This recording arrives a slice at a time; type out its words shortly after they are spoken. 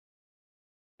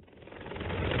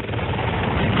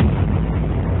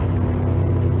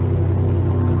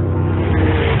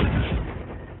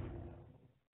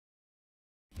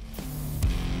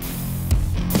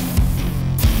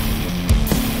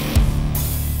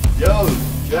Yo,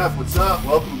 Jeff, what's up?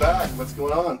 Welcome back. What's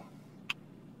going on?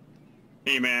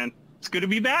 Hey, man. It's good to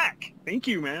be back. Thank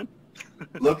you, man.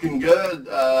 Looking good.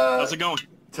 How's it going?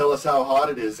 Tell us how hot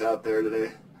it is out there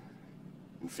today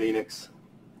in Phoenix.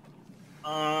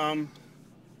 Right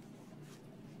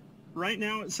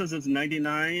now it says it's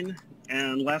 99,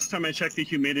 and last time I checked the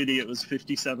humidity, it was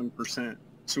 57%,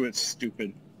 so it's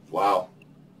stupid. Wow.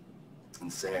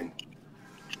 Insane.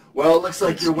 Well, it looks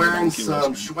like you're wearing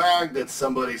some swag that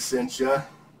somebody sent you.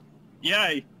 Yeah,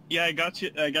 I got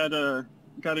you. I got a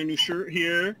new shirt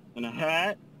here and a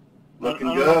hat. Looking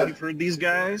I don't know if good. you've heard these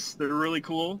guys. They're really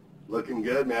cool. Looking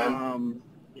good, man.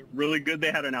 Really good. They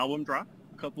had an album drop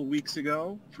a couple weeks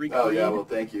ago. Oh, yeah, well,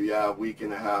 thank you. Yeah, a week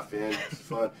and a half in. It's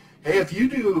fun. Hey, if you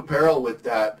do apparel with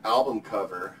that album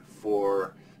cover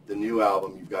for the new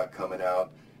album you've got coming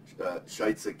out,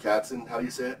 Scheisse Katzen, how do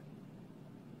you say it?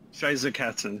 Scheisse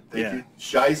Katzen. Thank you.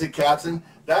 Scheisse Katzen.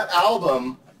 That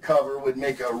album cover would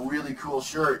make a really cool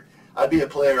shirt. I'd be a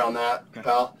player on that,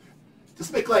 pal.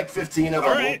 Just make like 15 of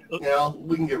them. Right. You know,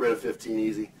 we can get rid of 15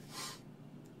 easy.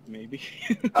 Maybe.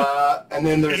 And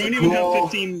then there's I don't a even cool...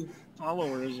 have 15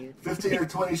 followers. 15 or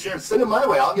 20 shirts. Send them my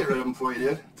way. I'll get rid of them for you,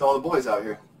 dude. It's all the boys out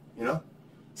here. You know?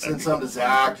 Send some to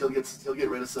Zach. He'll get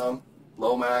rid of some.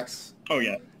 Lomax. Oh,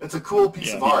 yeah. It's a cool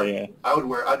piece of art. Yeah.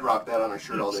 I'd rock that on a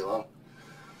shirt all day long.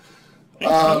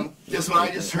 Guess what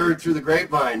I just heard through the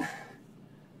grapevine.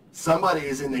 Somebody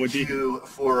is in the queue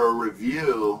for a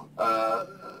review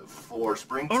for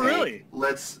Springtank. Oh, really?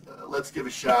 Let's give a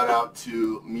shout out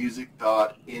to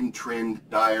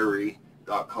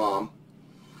music.intrenddiary.com.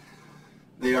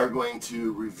 They are going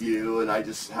to review, and I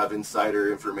just have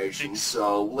insider information.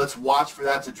 So let's watch for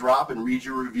that to drop and read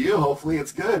your review. Hopefully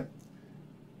it's good.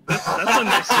 That's a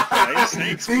nice surprise.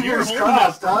 Thanks. Fingers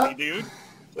crossed, huh? Me, dude.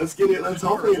 Let's get it. Let's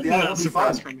hopefully at the end it'll be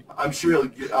fun. I'm sure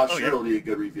it'll be a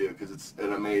good review because it's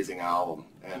an amazing album,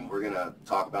 and we're gonna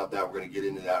talk about that. We're gonna get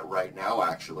into that right now.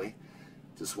 Actually,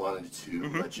 just wanted to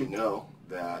let you know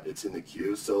that it's in the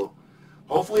queue. So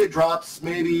hopefully it drops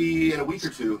maybe in a week or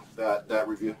two. That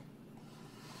review.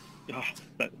 Oh,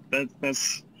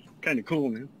 that's kind of cool,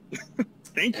 man.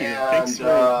 Thank you. And Thanks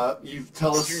for you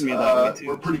tell us me that way, too.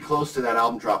 We're pretty close to that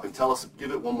album dropping. Tell us,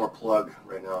 give it one more plug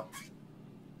right now.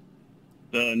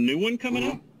 The new one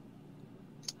coming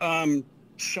up?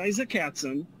 Scheisse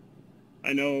Katzen.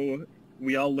 I know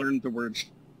we all learned the word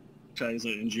Scheisse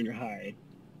in junior high,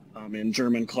 in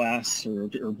German class or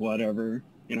whatever.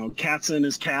 You know, Katzen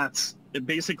is cats. It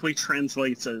basically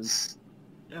translates as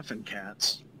effing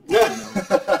cats. You know?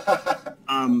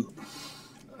 I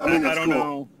don't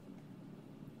know.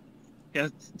 Yeah,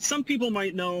 some people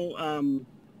might know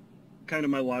kind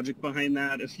of my logic behind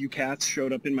that. A few cats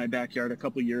showed up in my backyard a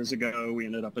couple years ago. We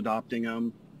ended up adopting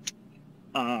them.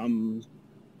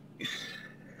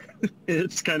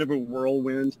 It's kind of a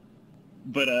whirlwind.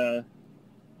 But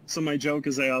so my joke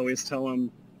is I always tell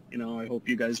them, you know, I hope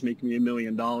you guys make me $1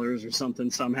 million or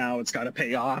something somehow. It's got to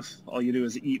pay off. All you do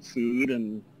is eat food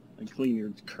and clean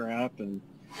your crap. And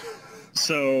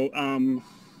so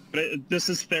but this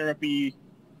is therapy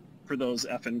for those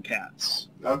effing cats.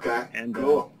 Okay, and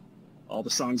cool. All the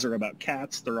songs are about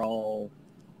cats. They're all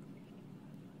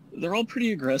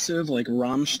pretty aggressive, like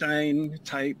Rammstein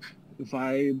type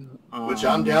vibe. Which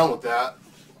I'm down with that,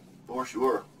 for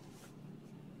sure.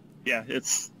 Yeah,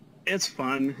 it's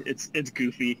fun. It's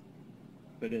goofy,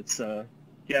 but it's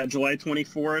July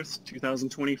 24th,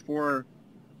 2024,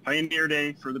 Pioneer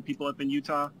Day for the people up in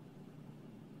Utah.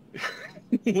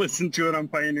 Listen to it on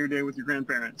Pioneer Day with your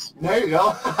grandparents. There you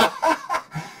go.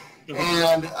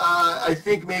 And I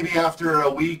think maybe after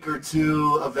a week or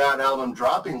two of that album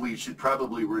dropping, we should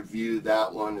probably review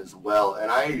that one as well. And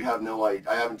I have no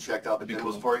idea. I haven't checked out the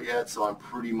demos for it yet, so I'm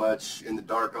pretty much in the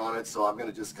dark on it. So I'm going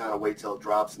to just kind of wait till it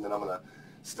drops, and then I'm going to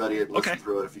study it, listen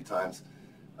through it a few times.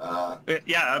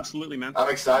 Yeah, absolutely, man. I'm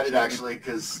excited, actually,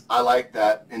 because I like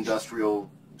that industrial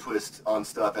twist on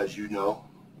stuff, as you know.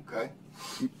 Okay?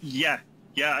 Yeah,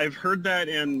 I've heard that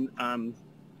in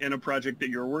a project that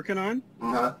you're working on.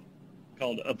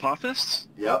 Called Apophis?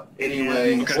 Yep.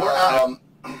 Anyway,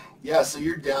 yeah, so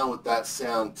you're down with that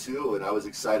sound too, and I was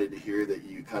excited to hear that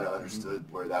you kind of understood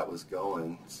where that was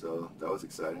going, so that was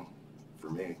exciting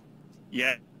for me.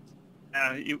 Yeah.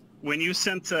 When you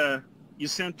sent a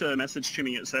message to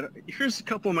me, it said, here's a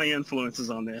couple of my influences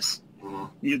on this.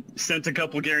 You sent a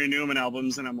couple Gary Newman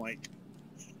albums, and I'm like,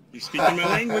 you're speaking my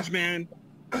language, man.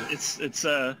 It's you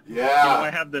know, I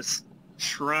have this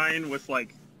shrine with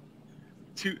like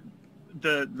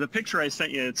the picture I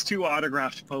sent you, it's 2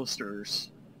 autographed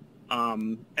posters,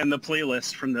 and the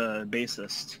playlist from the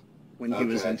bassist when he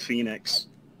was in Phoenix.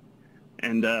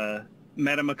 And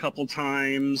met him a couple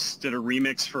times, did a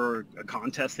remix for a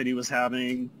contest that he was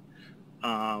having.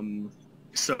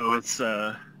 So it's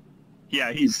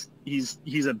yeah, he's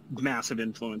a massive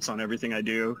influence on everything I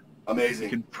do. Amazing. You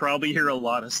could probably hear a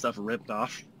lot of stuff ripped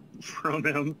off from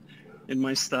him in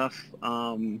my stuff.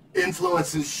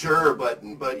 Influences, sure,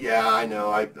 but yeah, I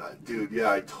know. Dude,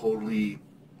 yeah, I totally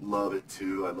love it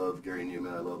too. I love Gary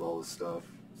Newman. I love all this stuff.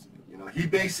 You know, he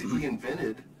basically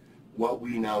invented what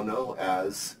we now know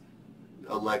as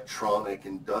electronic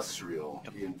industrial.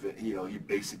 Yep. He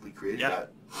basically created Yeah.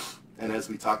 that. And as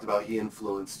we talked about, he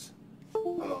influenced.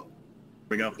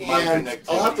 We go. And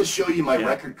I'll have to show you my Yeah.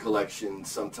 record collection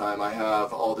sometime. I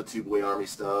have all the Two Boy Army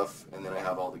stuff, and then I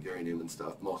have all the Gary Newman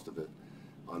stuff, most of it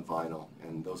on vinyl,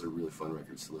 and those are really fun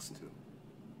records to listen to.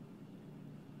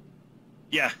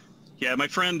 Yeah, yeah. My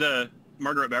friend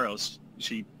Margaret Barrows,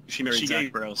 she married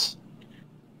Zach Barrows.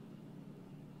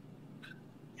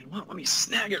 You know what? Let me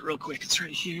snag it real quick. It's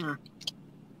right here.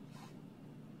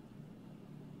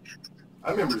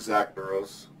 I remember Zach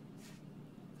Barrows.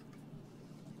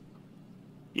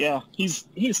 Yeah, he's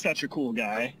such a cool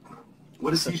guy.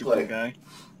 What does he Such a play? cool guy.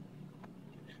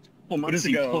 Well, months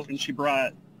ago, and she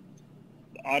brought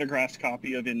the autographed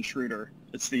copy of Intruder.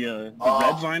 It's the red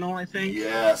vinyl, I think.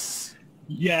 Yes.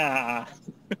 Yeah.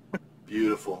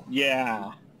 Beautiful.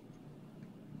 Yeah.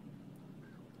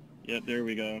 Yep, there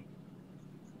we go.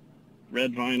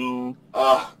 Red vinyl.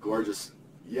 Ah, gorgeous.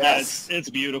 Yes. Yeah, it's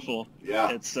beautiful.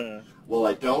 Yeah. It's Well,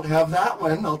 I don't have that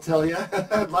one, I'll tell you.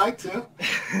 I'd like to.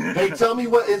 Hey, tell me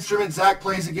what instrument Zach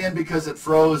plays again, because it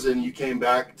froze and you came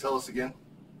back. Tell us again.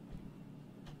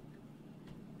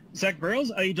 Zach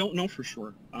Barrows, I don't know for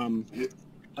sure.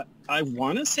 I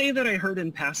want to say that I heard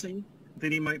in passing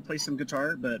that he might play some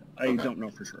guitar, but I don't know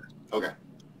for sure. Okay.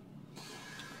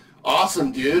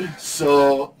 Awesome, dude.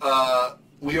 So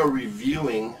we are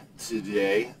reviewing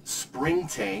today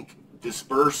Springtank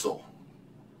Dispersal.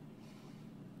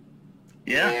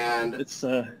 Yeah. And it's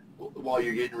while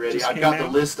you're getting ready, I've got the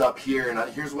list up here, and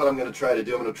here's what I'm going to try to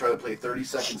do. I'm going to try to play 30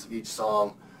 seconds of each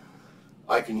song.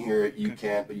 I can hear it, you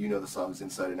can't, but you know the songs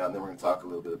inside and out, and then we're going to talk a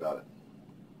little bit about it.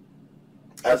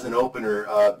 As an opener,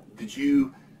 did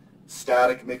you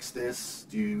static mix this?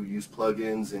 Do you use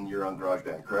plugins, and you're on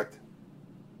GarageBand, correct?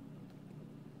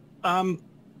 Plugins,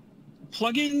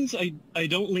 I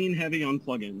don't lean heavy on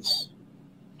plugins.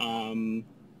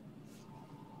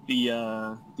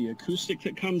 The acoustic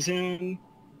that comes in,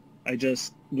 I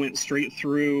just went straight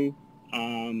through,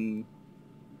 and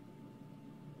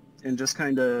just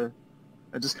kind of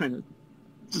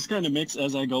mix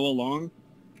as I go along.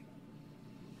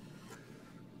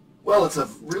 Well, it's a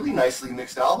really nicely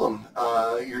mixed album.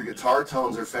 Your guitar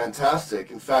tones are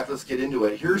fantastic. In fact, let's get into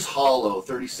it. Here's Hollow,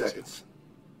 30 seconds.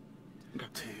 2,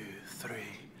 3.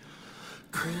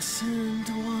 Christened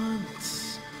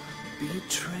once,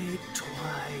 betrayed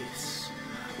twice.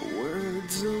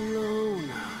 Words alone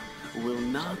will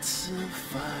not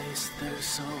suffice. They're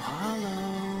so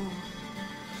hollow,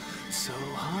 so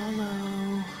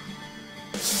hollow,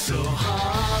 so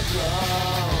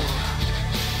hollow.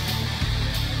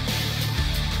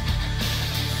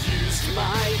 Used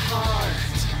my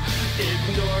heart,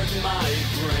 ignored my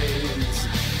brains,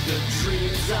 the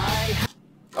dreams I.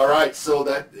 All right, so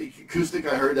that acoustic,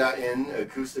 I heard that in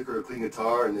acoustic or a clean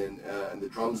guitar, and then and the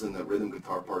drums and the rhythm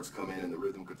guitar parts come in, and the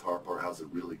rhythm guitar part has a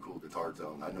really cool guitar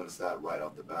tone. I noticed that right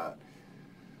off the bat.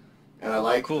 And I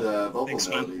like the vocal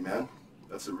melody, man.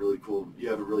 That's a really cool, you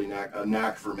have a really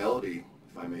knack for melody,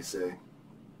 if I may say.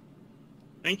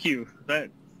 Thank you. That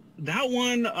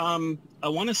one, I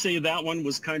want to say that one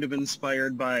was kind of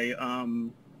inspired by,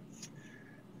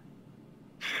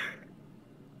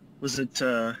 was it,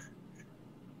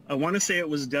 I want to say it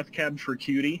was Death Cab for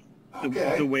Cutie,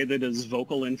 the way that his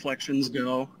vocal inflections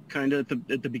go, kind of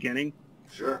at the beginning.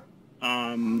 Sure.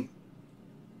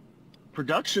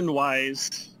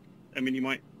 Production-wise, I mean, you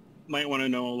might want to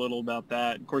know a little about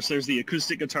that. Of course, there's the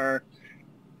acoustic guitar.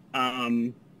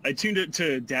 I tuned it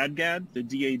to Dadgad, the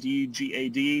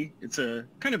D-A-D-G-A-D. It's a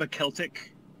kind of a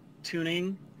Celtic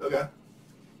tuning. Okay.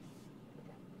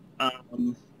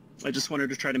 I just wanted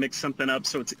to try to mix something up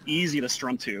so it's easy to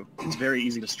strum to. It's very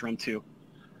easy to strum to.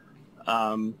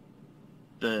 The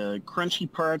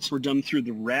crunchy parts were done through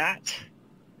the Rat.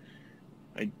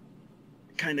 I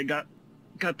kind of got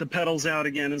the pedals out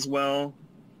again as well.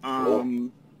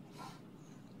 Cool.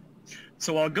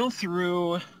 So I'll kind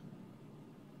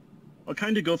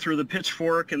of go through the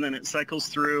pitchfork, and then it cycles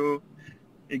through.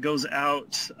 It goes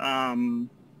out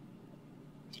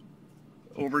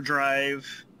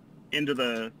overdrive into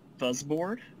the fuzz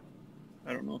board.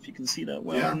 I don't know if you can see that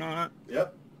well or not.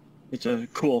 Yep. It's a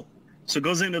cool. So it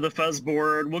goes into the fuzz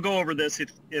board. We'll go over this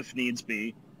if needs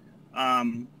be.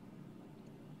 Comes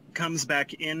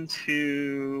back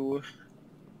into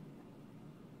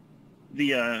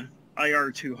the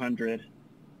IR200,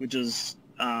 which is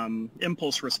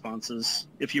impulse responses.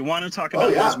 If you want to talk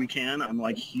about those, we can. I'm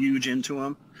like huge into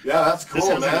them. Yeah, that's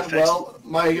cool, man. Well,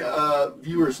 my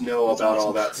viewers know about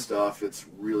all that stuff. It's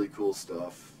really cool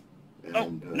stuff.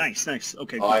 And, nice.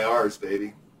 Okay. Cool. IRs,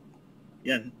 baby.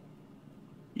 Yeah.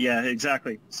 Yeah,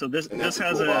 exactly. So this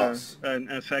has an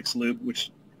FX loop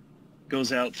which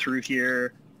goes out through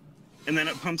here, and then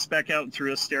it pumps back out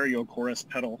through a stereo chorus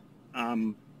pedal. I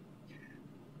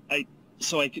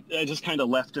just kind of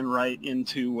left and right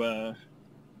into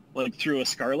like through a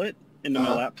Scarlett into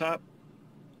my laptop.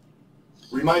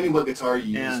 Remind me what guitar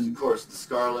you used. Of course, the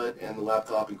Scarlett and the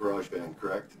laptop and GarageBand,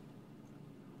 correct?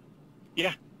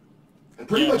 Yeah. And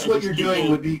pretty much what you're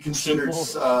doing would be considered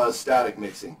static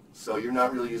mixing. So you're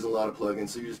not really using a lot of plugins.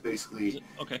 So you're just basically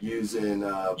using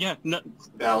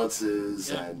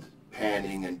balances and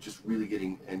panning and just really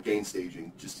getting, and gain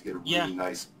staging, just to get a really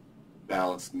nice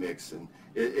balanced mix. And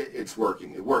it's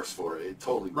working. It works for it. It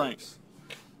totally works.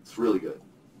 It's really good.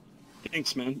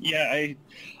 Thanks, man. Yeah,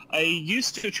 I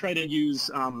used to try to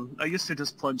use, I used to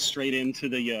just plug straight into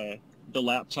the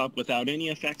laptop without any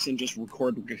effects and just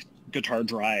record guitar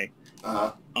dry.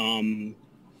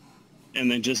 And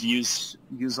then just use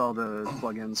all the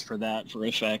plugins for that, for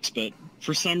effects. But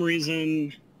for some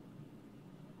reason,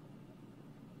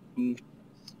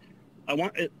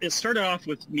 it started off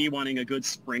with me wanting a good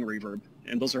spring reverb,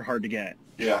 and those are hard to get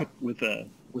with the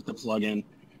plugin.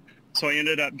 So I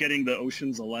ended up getting the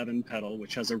Ocean's 11 pedal,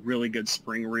 which has a really good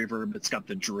spring reverb. It's got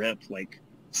the drip, like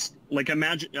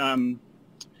imagine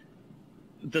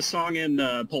the song in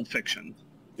Pulp Fiction.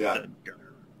 Yeah.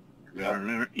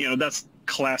 You know, that's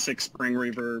classic spring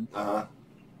reverb.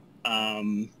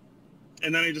 And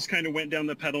then I just kind of went down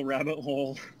the pedal rabbit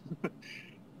hole,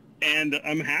 and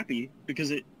I'm happy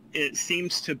because it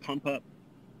seems to pump up.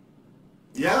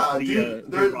 Yeah,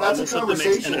 that's a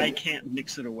conversation, and I can't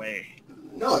mix it away.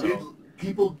 No, dude,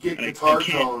 people get guitar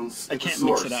tones. I can't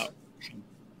mix it out.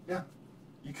 Yeah,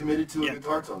 you committed to a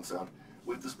guitar tone sound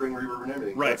with the spring reverb and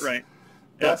everything. Right.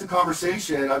 That's a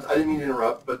conversation. I didn't mean to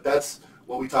interrupt, but that's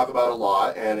what we talk about a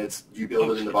lot. And it's, you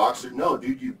build it in the box. No,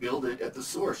 dude, you build it at the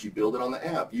source. You build it on the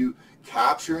amp. You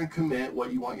capture and commit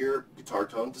what you want your guitar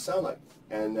tone to sound like,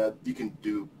 and you can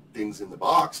do things in the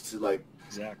box to like.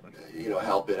 Exactly. You know,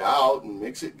 help it out and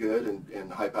mix it good,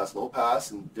 and high pass, low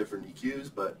pass, and different EQs,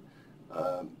 but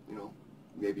you know,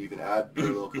 maybe even add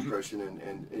parallel compression,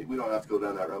 and we don't have to go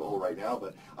down that rabbit hole right now,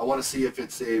 but I want to see if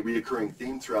it's a reoccurring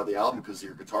theme throughout the album, because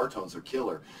your guitar tones are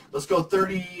killer. Let's go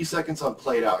 30 seconds on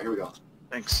Played Out. Here we go.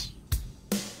 Thanks.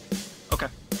 Okay.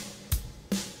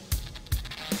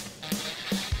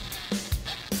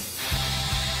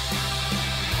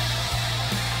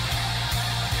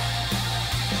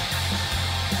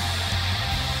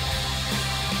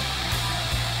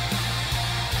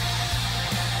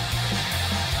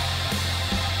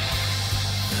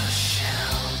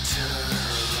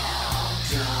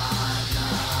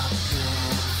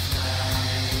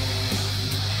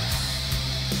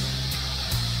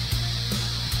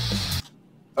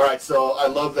 All right, so I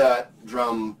love that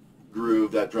drum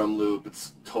groove, that drum loop.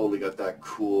 It's totally got that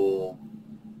cool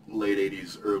late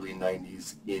 80s, early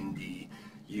 90s indie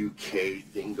UK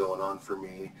thing going on for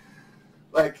me.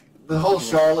 Like the whole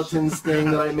Charlatans thing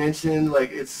that I mentioned,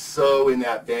 like it's so in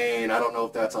that vein. I don't know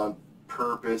if that's on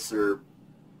purpose, or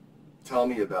tell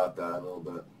me about that a little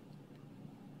bit.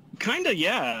 Kind of,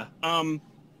 yeah.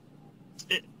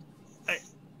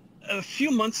 A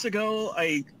few months ago,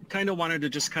 I kind of wanted to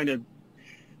just kind of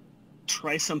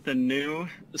try something new,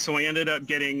 so I ended up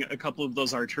getting a couple of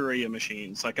those Arturia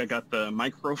machines. Like I got the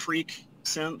Micro Freak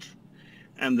synth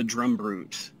and the Drum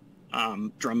Brute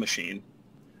drum machine.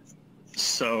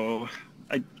 So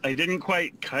I didn't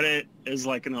quite cut it as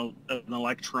like an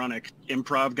electronic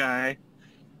improv guy.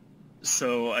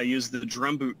 So I used the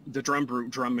Drum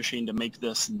Brute drum machine to make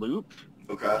this loop.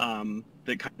 Okay.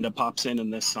 That kind of pops in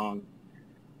this song,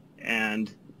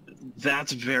 and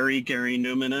that's very Gary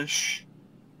Newman-ish.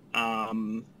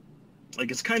 Like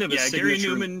it's kind of a signature. Gary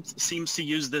Newman seems to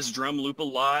use this drum loop a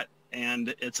lot,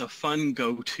 and it's a fun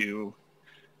go-to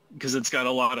because it's got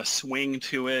a lot of swing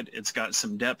to it. It's got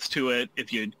some depth to it.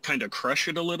 If you kind of crush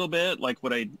it a little bit, like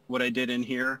what I did in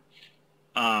here,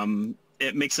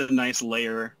 it makes a nice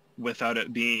layer without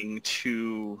it being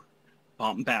too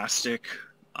bombastic.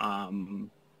 I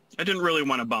didn't really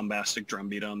want a bombastic drum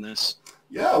beat on this.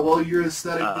 Yeah, well, your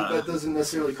aesthetic that doesn't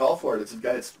necessarily call for it.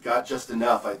 It's got just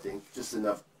enough, I think, just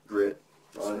enough grit.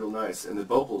 Real nice. And the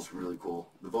vocal's really cool.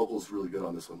 The vocal's really good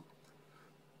on this one.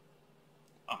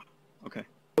 Ah, okay.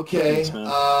 Okay,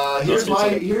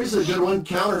 Thanks, here's a good one.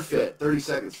 Counterfeit. 30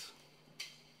 seconds.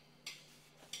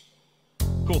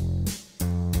 Cool.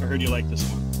 I heard you like this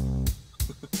one.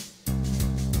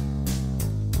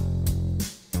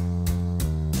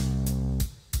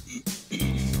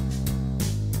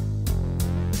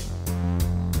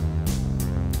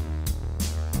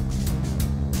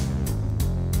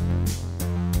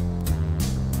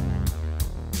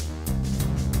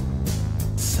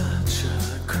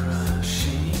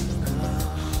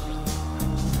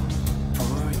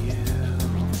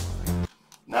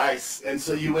 Nice. And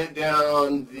so you went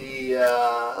down the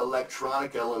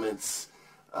electronic elements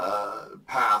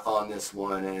path on this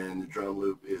one, and the drum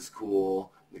loop is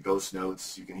cool. The ghost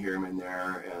notes, you can hear them in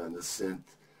there, and the synth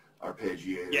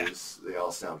arpeggiators, they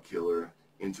all sound killer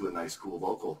into a nice, cool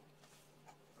vocal.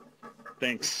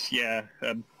 Thanks. Yeah,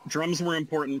 drums were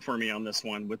important for me on this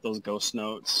one with those ghost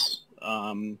notes.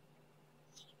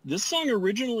 This song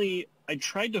originally, I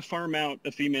tried to farm out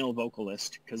a female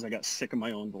vocalist because I got sick of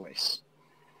my own voice.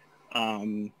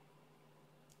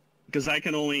 Because I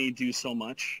can only do so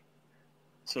much.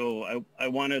 So I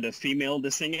wanted a female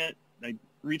to sing it. I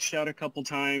reached out a couple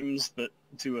times, but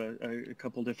to a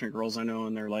couple different girls I know,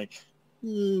 and they're like, I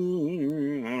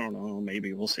don't know,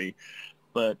 maybe, we'll see.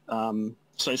 But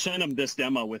so I sent them this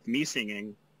demo with me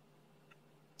singing,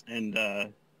 and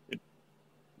it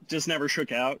just never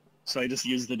shook out. So I just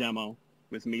used the demo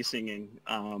with me singing.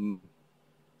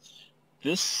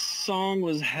 This song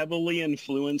was heavily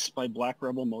influenced by Black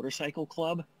Rebel Motorcycle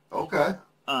Club. Okay.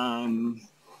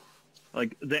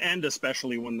 Like the end,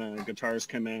 especially when the guitars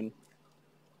come in.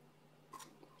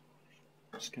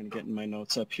 Just kind of getting my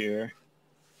notes up here.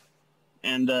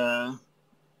 And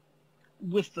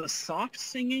with the soft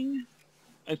singing,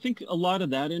 I think a lot of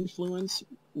that influence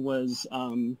was,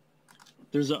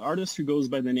 there's an artist who goes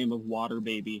by the name of Water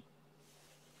Baby.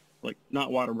 Like, not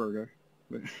Whataburger,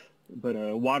 but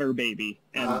Water Baby.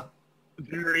 And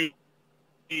very,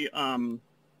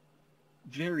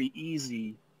 very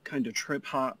easy kind of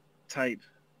trip-hop type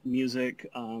music.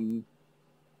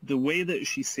 The way that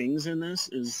she sings in this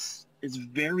is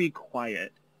very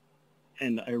quiet,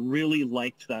 and I really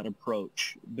liked that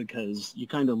approach because you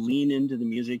kind of lean into the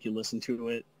music, you listen to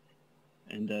it,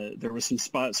 and there were some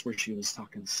spots where she was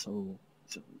talking so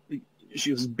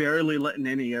she was barely letting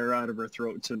any air out of her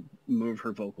throat to move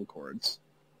her vocal cords,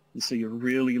 and so you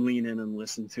really lean in and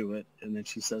listen to it, and then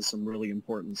she says some really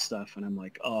important stuff, and I'm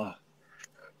like, oh,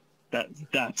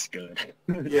 that's good.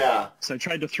 Yeah. So I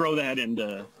tried to throw that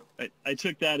into, I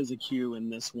took that as a cue in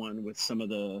this one with some of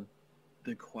the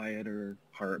quieter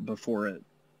part before it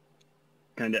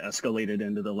kind of escalated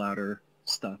into the louder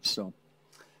stuff. So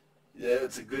yeah,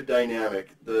 it's a good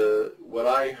dynamic. What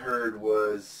I heard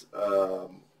was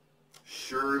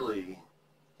Shirley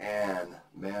Ann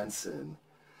Manson.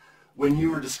 When you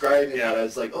were describing that, I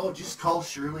was like, oh, just call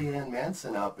Shirley Ann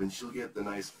Manson up and she'll get the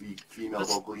nice female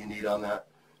vocal you need on that.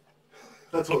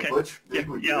 That's what Butch did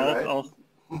with you, right?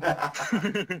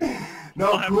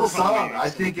 No, cool song. I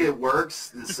think it works.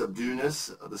 The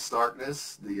subdueness, the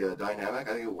starkness, the dynamic.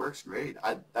 I think it works great.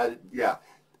 Yeah.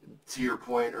 To your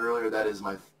point earlier, that is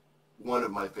one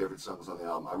of my favorite songs on the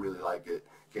album. I really like it.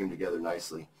 Came together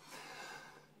nicely.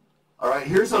 All right,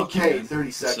 here's okay.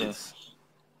 30 seconds.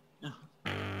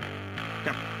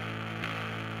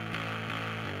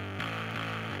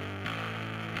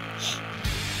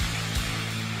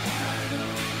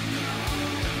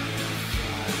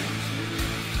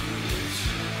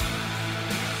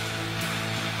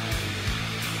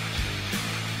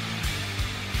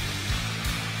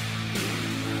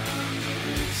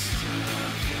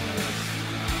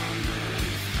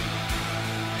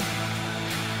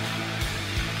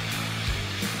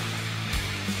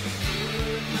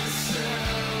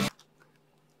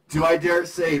 Do I dare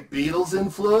say Beatles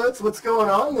influence? What's going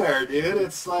on there, dude?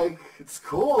 It's like, it's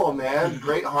cool, man.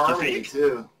 Great harmony,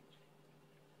 too.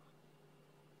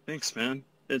 Thanks, man.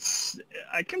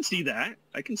 I can see that.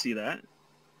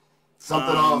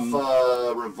 Something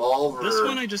off Revolver. This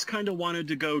one I just kind of wanted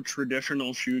to go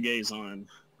traditional shoegaze on.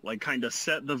 Like, kind of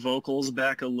set the vocals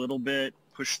back a little bit,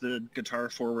 push the guitar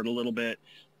forward a little bit.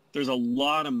 There's a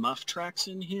lot of muff tracks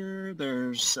in here.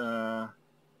 There's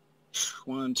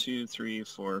 1, 2, 3,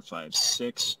 4, 5,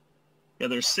 6. Yeah,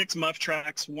 there's 6 muff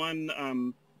tracks. One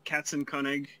Katzen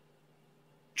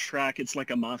track. It's like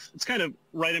a muff. It's kind of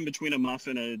right in between a muff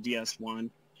and a DS1.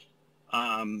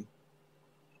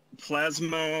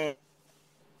 Plasma.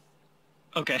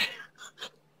 Okay.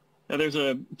 Now there's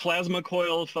a plasma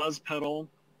coil fuzz pedal.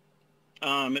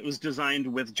 It was designed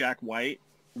with Jack White,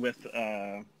 with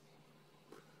the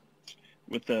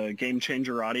Game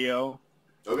Changer audio.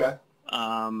 Okay.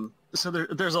 So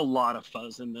there's a lot of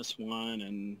fuzz in this one,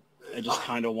 and I just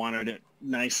kind of wanted it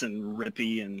nice and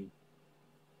rippy and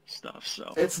stuff.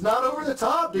 So it's not over the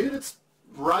top, dude. It's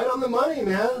right on the money,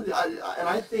 man.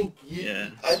 I think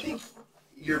I think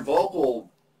your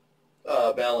vocal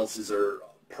balances are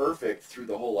perfect through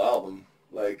the whole album.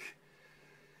 Like,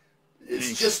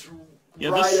 it's just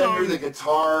right under the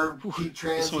guitar, peak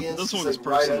transients. This one is is like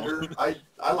right personal. under.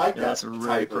 I like that that's a really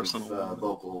type personal of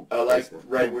vocal. I like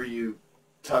right where you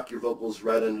tuck your vocals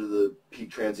right under the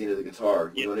peak transient of the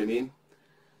guitar. You know what I mean?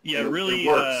 Yeah, and really. It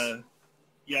works.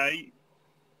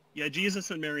 Yeah,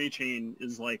 Jesus and Mary Chain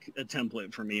is like a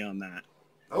template for me on that.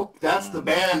 Oh, that's the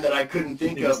band that I couldn't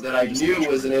think of that I knew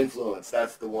was an influence.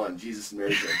 That's the one, Jesus and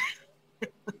Mary Chain.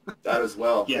 That as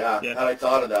well. Yeah. Had I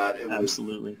thought of that, it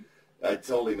absolutely. That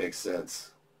totally makes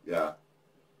sense. Yeah.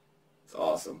 It's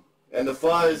awesome. And the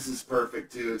fuzz is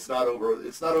perfect too. It's not over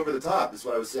the top. That's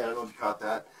what I was saying. I don't know if you caught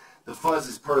that. The fuzz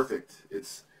is perfect.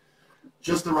 It's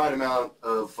just the right amount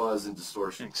of fuzz and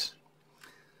distortion. Thanks.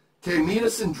 Okay, meet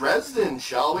us in Dresden,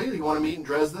 shall we? Do you want to meet in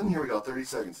Dresden? Here we go, 30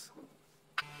 seconds.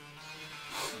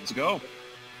 Let's go.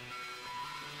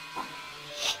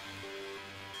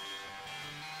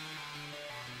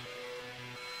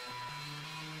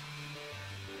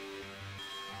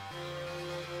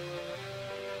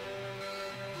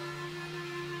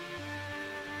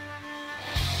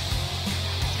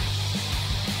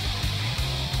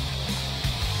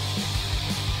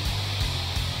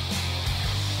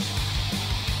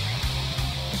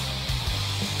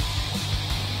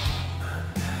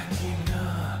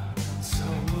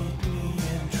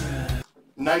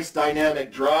 Nice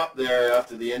dynamic drop there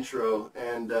after the intro,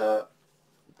 and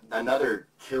another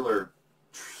killer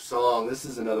song. This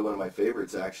is another one of my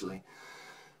favorites, actually.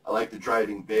 I like the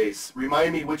driving bass.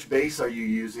 Remind me, which bass are you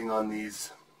using on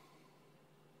these?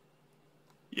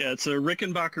 Yeah, it's a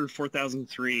Rickenbacker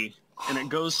 4003, and it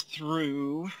goes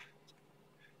through...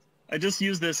 I just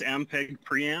use this Ampeg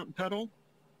preamp pedal,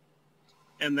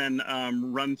 and then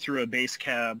run through a bass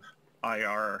cab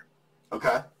IR.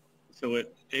 Okay. So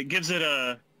it gives it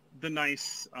the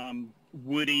nice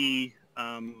woody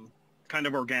kind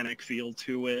of organic feel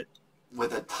to it.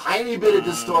 With a tiny bit of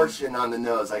distortion on the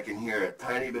nose, I can hear it.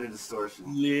 Tiny bit of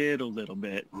distortion. Little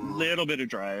bit, little bit of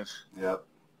drive. Yep,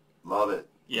 love it.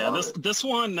 Yeah, this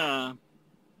one,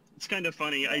 it's kind of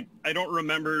funny. I don't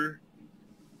remember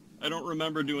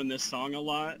doing this song a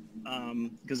lot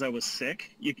because I was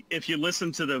sick. If you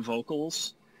listen to the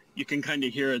vocals, you can kind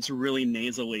of hear it's really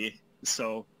nasally.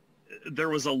 So there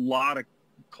was a lot of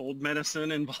cold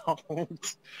medicine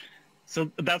involved.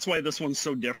 So that's why this one's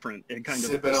so different. It kind of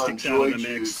sticks out of the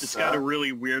mix. It's got a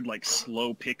really weird, like,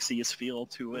 slow Pixies feel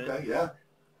to it. Okay, yeah.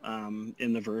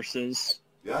 In the verses.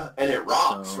 Yeah, and it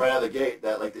rocks right out of the gate.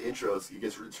 That, like, the intro,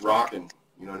 it's rocking.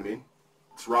 You know what I mean?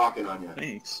 It's rocking on you.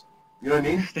 Thanks. You know what I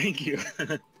mean? Thank you.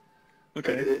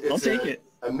 Okay, I'll take it.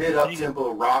 A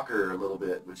mid-up-tempo rocker a little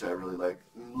bit, which I really like.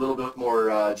 A little bit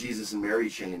more Jesus and Mary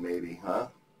Chain, maybe, huh?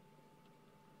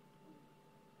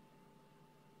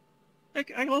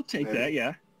 I'll take that,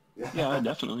 yeah. Yeah,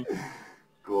 definitely.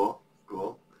 Cool.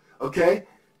 Okay,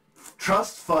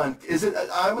 Trust Fund. Is it?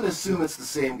 I'm going to assume it's the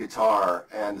same guitar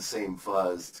and the same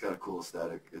fuzz. It's got a cool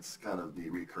aesthetic. It's kind of the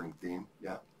recurring theme,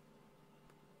 yeah.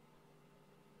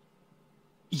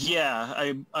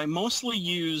 Yeah, I mostly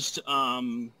used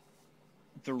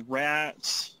the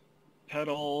Rat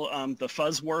pedal, the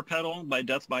Fuzz War pedal by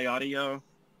Death by Audio,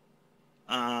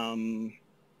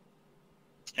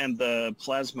 and the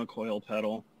Plasma Coil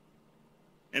pedal,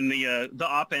 and the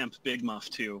Op Amp Big Muff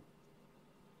too.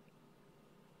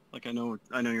 Like I know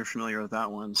you're familiar with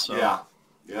that one. So yeah,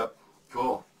 yep,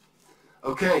 cool.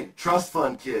 Okay, Trust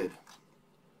Fund Kid.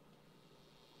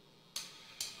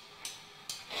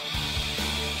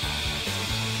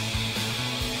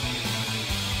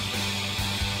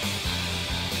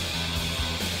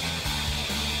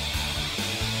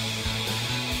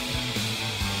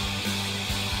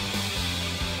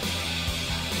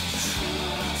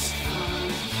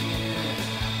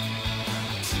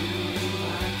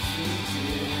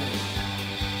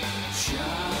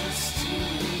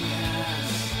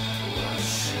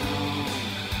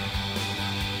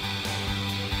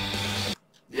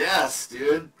 Yes,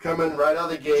 dude. Coming right out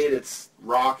of the gate, it's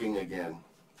rocking again.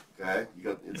 Okay?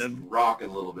 It's rocking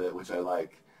a little bit, which I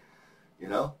like. You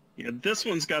know? Yeah, this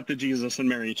one's got the Jesus and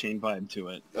Mary Chain vibe to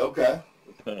it. Okay.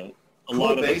 A cool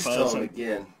lot of bass the fuzz tone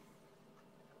again.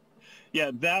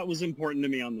 Yeah, that was important to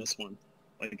me on this one.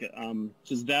 Like,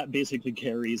 because that basically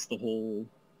carries the whole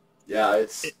Yeah,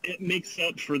 it makes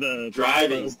up for the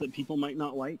driving fuzz that people might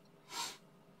not like.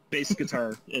 Bass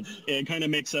guitar, it kind of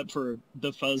makes up for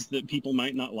the fuzz that people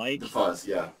might not like. The fuzz,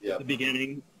 yeah. The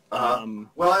beginning.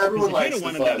 Well, everyone likes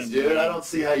the fuzz, dude. I don't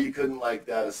see how you couldn't like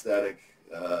that aesthetic.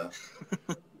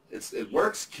 It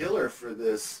works killer for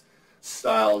this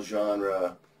style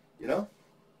genre, you know?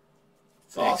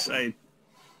 It's awesome.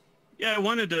 I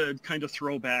wanted to kind of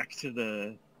throw back to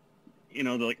the, you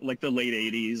know, the late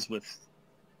 80s with,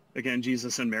 again,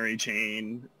 Jesus and Mary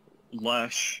Chain,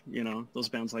 Lush, you know, those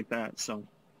bands like that, so.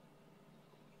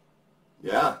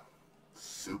 Yeah,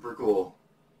 super cool.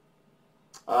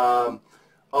 I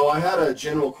had a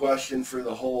general question for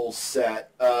the whole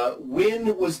set.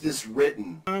 When was this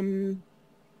written?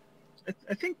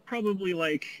 I think probably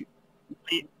like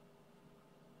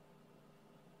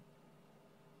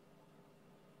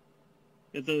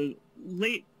the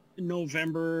late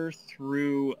November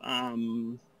through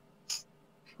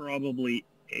probably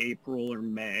April or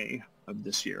May of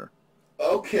this year.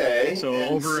 Okay.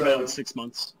 So about 6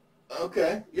 months.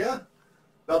 Okay, yeah.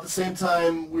 About the same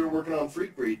time we were working on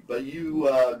Freak Breed, but you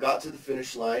got to the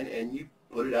finish line and you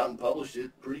put it out and published it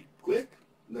pretty quick.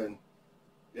 And then,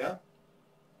 yeah.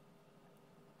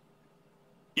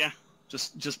 Yeah,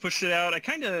 just pushed it out. You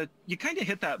kind of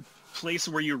hit that place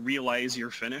where you realize you're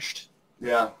finished.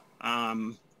 Yeah.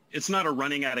 It's not a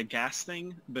running out of gas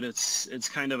thing, but it's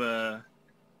kind of a,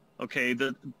 okay,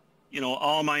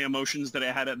 all my emotions that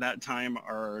I had at that time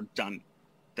are done.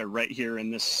 They're right here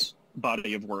in this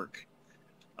body of work.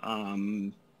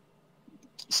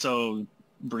 So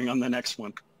bring on the next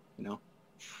one, you know.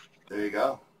 There you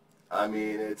go. I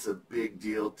mean, it's a big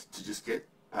deal to just get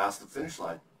past the finish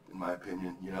line, in my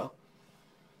opinion, you know.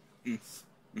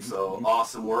 Mm-hmm. So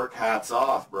awesome work. Hats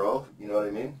off, bro. You know what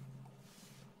I mean?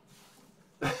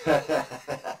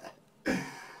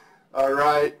 All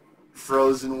right,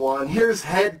 Frozen One. Here's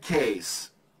Head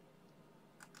Case.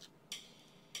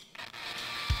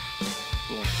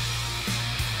 Cool.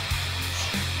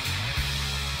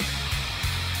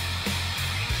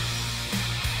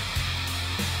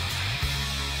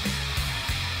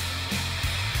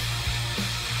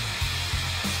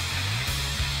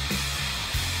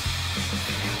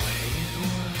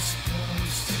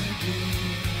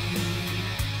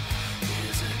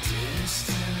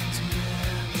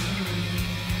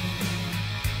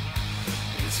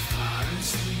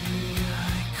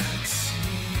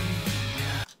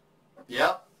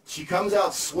 Yep. She comes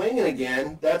out swinging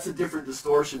again. That's a different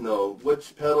distortion, though.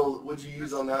 Which pedal would you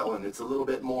use on that one? It's a little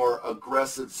bit more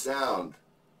aggressive sound.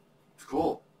 It's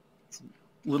cool. It's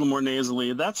a little more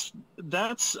nasally. That's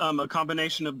a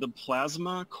combination of the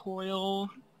plasma coil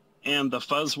and the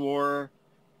fuzz war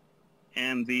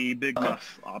and the big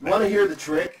buff. Want to hear the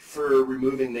trick for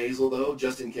removing nasal, though,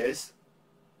 just in case?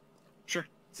 Sure.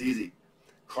 It's easy.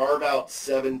 Carve out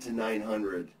 700 to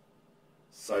 900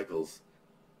 cycles.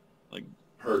 Like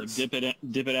hertz. Like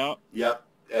dip it out? Yep.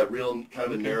 A real kind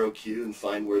of a narrow cue, and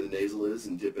find where the nasal is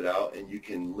and dip it out, and you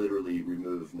can literally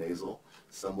remove nasal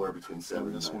somewhere between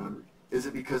 700 and 900. Is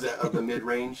it because of the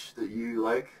mid-range that you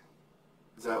like?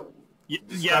 Is that...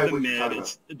 Yeah, the mid.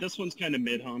 This one's kind of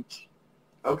mid-humped.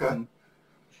 Okay.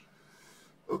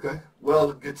 Okay. Well,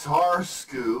 the guitar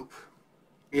scoop,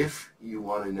 if you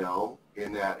want to know,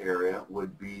 in that area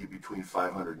would be between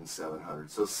 500 and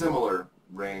 700. So similar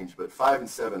range, but 5 and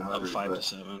 700. 5 to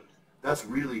 7. That's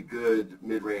really good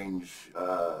mid-range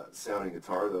sounding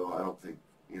guitar, though. I don't think,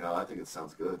 I think it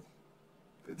sounds good.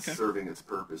 It's serving its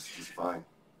purpose just fine.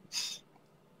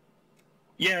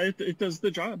 Yeah, it does the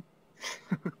job.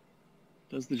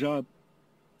 Does the job.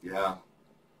 Yeah.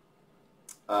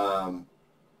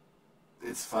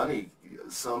 It's funny.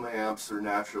 Some amps are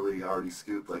naturally already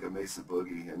scooped, like a Mesa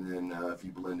Boogie, and then if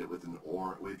you blend it with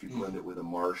blend it with a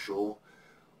Marshall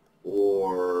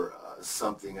or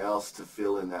something else to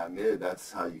fill in that mid,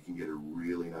 that's how you can get a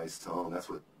really nice tone. That's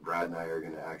what Brad and I are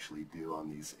going to actually do on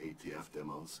these ATF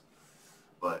demos.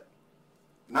 But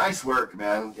nice work,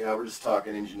 man. Yeah, we're just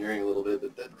talking engineering a little bit,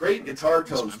 but great guitar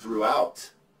tones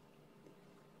throughout,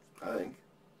 I think.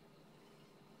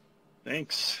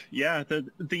 Thanks. Yeah,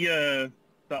 the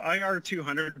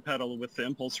IR200 pedal with the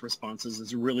impulse responses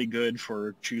is really good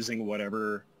for choosing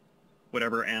whatever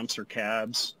amps or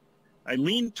cabs. I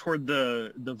lean toward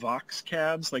the Vox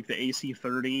cabs, like the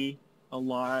AC30 a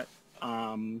lot,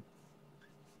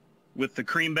 with the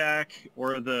Creamback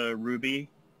or the Ruby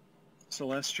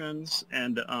Celestians,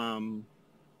 and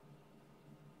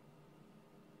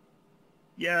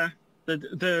yeah,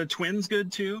 the Twin's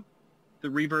good too. The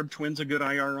Reverb Twin's a good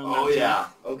IR on that. Oh yeah.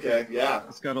 Okay. Yeah.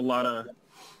 It's got a lot of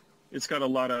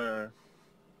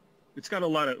it's got a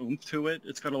lot of oomph to it.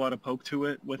 It's got a lot of poke to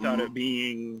it without it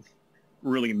being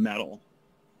really metal.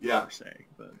 Yeah. Per se,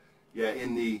 but yeah,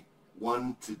 in the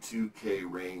 1 to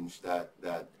 2K range, that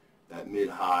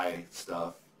mid-high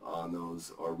stuff on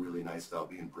those are really nice without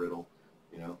being brittle,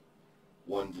 you know.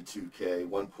 1 to 2K,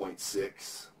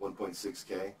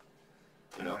 1.6K,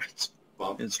 you know,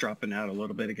 bump. It's dropping out a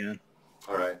little bit again.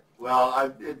 All right.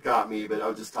 Well, it got me, but I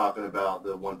was just talking about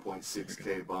the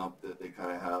 1.6K bump that they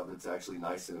kind of have. It's actually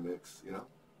nice in a mix, you know.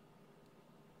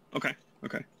 Okay.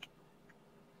 Okay.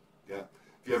 Yeah.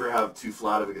 If you ever have too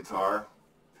flat of a guitar,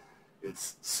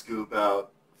 it's scoop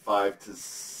out 5 to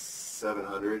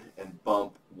 700 and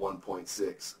bump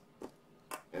 1.6,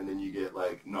 and then you get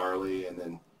like gnarly and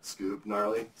then scoop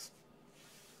gnarly.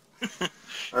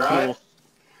 All right.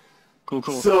 Cool.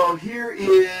 So here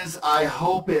is I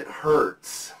Hope It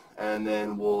Hurts, and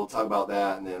then we'll talk about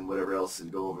that, and then whatever else, and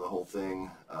go over the whole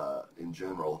thing in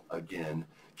general again.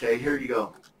 Okay, here you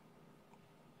go.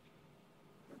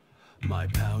 My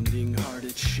pounding heart,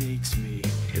 it shakes me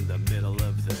in the middle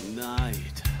of the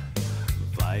night.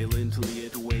 Violently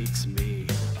it wakes me,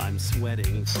 I'm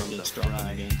sweating from the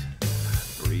fright.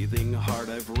 Breathing hard,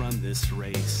 I've run this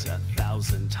race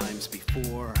 1,000 times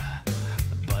before,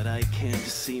 but I can't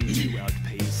seem to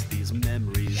outpace these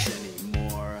memories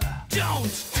anymore.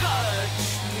 Don't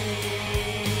touch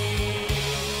me,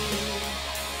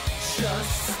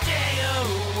 just stay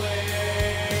away.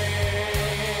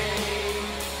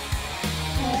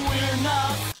 We're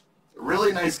not.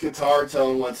 Really nice guitar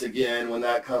tone once again when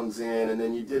that comes in, and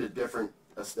then you did a different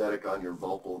aesthetic on your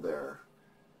vocal there.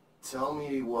 Tell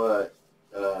me what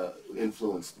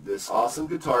influenced this awesome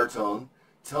guitar tone,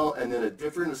 and then a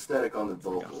different aesthetic on the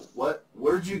vocal.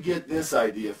 Where'd you get this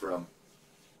idea from?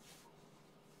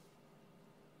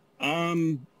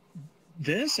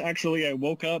 This actually, I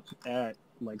woke up at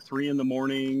like 3 in the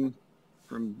morning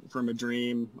from a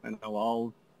dream. I know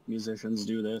all musicians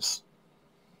do this.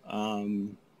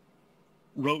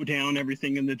 Wrote down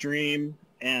everything in the dream,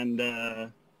 and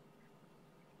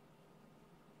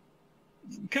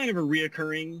kind of a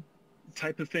reoccurring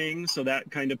type of thing. So that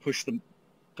kind of pushed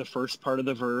the first part of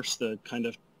the verse, the kind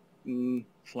of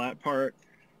flat part.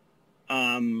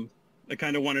 I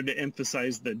kind of wanted to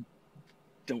emphasize the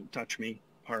 "don't touch me"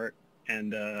 part,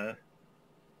 and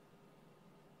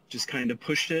just kind of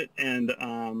pushed it. And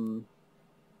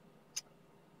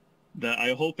the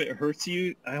 "I hope it hurts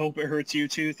you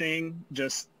too" thing,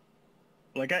 just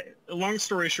like, long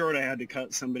story short, I had to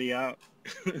cut somebody out,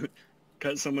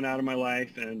 cut someone out of my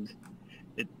life, and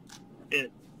it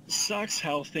sucks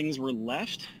how things were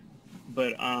left,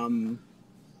 but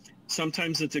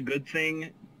sometimes it's a good thing,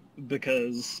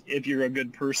 because if you're a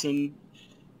good person,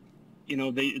 you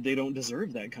know, they don't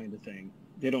deserve that kind of thing.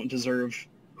 They don't deserve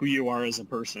who you are as a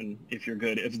person if you're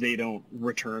good, if they don't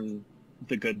return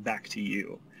the good back to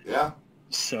you. Yeah.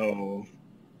 So,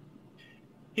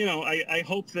 you know, I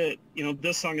hope that, you know,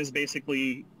 this song is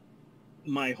basically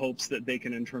my hopes that they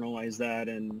can internalize that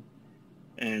and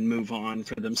move on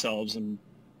for themselves and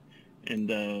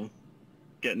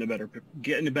get in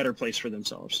a better place for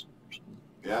themselves.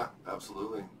 Yeah,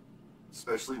 absolutely.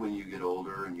 Especially when you get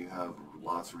older and you have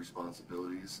lots of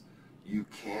responsibilities, you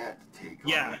can't take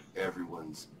on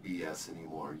everyone's BS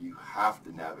anymore. You have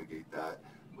to navigate that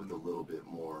with a little bit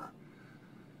more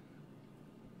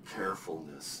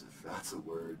carefulness, if that's a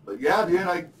word. But yeah, dude,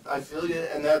 I feel you,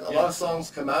 and that a lot of songs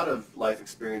come out of life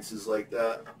experiences like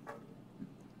that.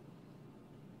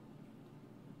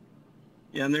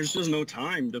 Yeah, and there's just no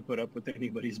time to put up with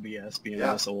anybody's BS being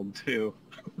this old too.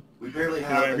 We barely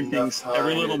have enough time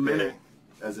every little minute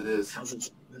as it is. Has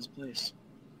its place.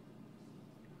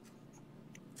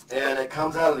 And it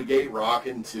comes out of the gate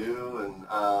rocking too, and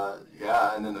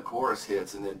and then the chorus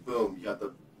hits, and then boom,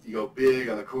 you go big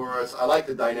on the chorus. I like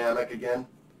the dynamic again,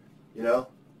 you know.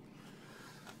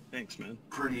 Thanks, man.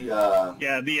 Pretty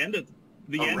the end of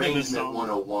the song.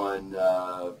 101,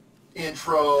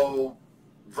 intro,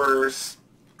 verse,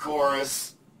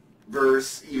 chorus,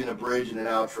 verse, even a bridge and an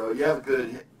outro. You have a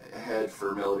good head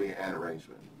for melody and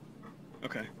arrangement.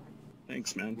 Okay,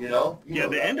 thanks, man. You know?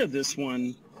 The end of this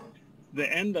one,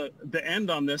 the end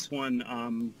on this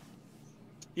one,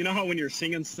 you know how when you're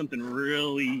singing something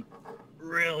really,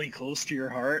 really close to your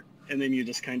heart, and then you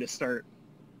just kind of start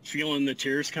feeling the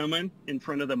tears coming in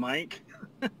front of the mic?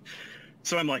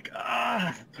 So I'm like,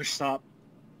 push stop,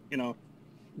 you know,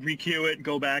 re-cue it,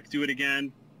 go back, do it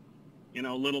again, you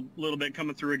know, little bit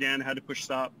coming through again, had to push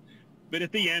stop. But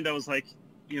at the end, I was like,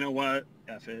 you know what,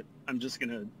 F it, I'm just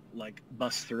gonna like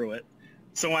bust through it.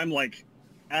 So I'm like,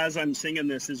 as I'm singing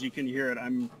this, as you can hear it,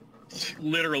 I'm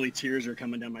literally tears are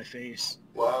coming down my face.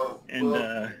 Wow. And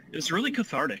it was really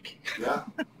cathartic. Yeah.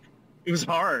 It was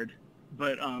hard,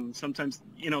 but sometimes,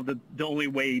 you know, the only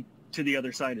way to the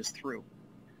other side is through.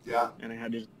 Yeah. And I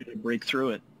had to break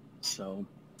through it. So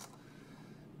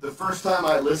the first time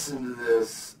I listened to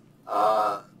this,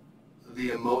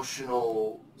 the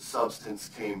emotional substance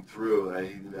came through,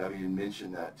 and I even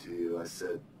mentioned that to you. I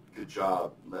said, good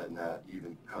job letting that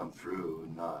even come through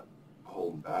and not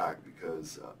holding back,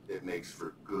 because it makes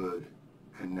for good,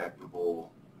 connectable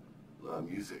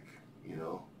music, you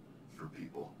know, for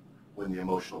people when the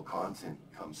emotional content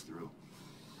comes through.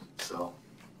 So,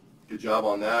 good job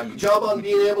on that. Good job on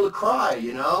being able to cry,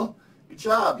 you know. Good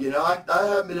job, you know. I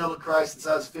haven't been able to cry since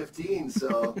I was 15,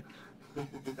 so.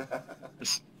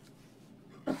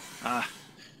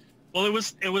 Well,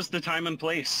 it was the time and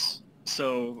place.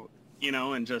 So, you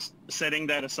know, and just setting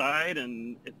that aside,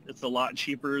 and it's a lot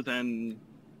cheaper than,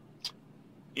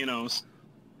 you know,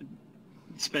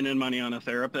 spending money on a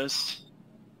therapist.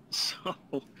 So,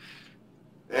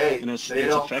 hey, and it's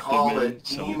don't effective, call man,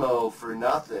 it emo for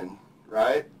nothing,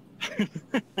 right?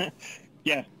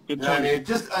 Yeah, good You know what I point. mean?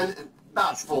 Just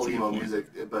not full emo music,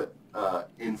 but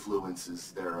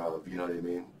influences thereof. You know what I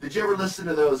mean? Did you ever listen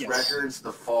to those records,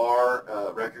 the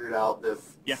Far record out, the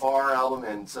Far album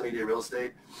and Sunny Day Real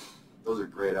Estate? Those are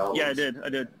great albums. Yeah, I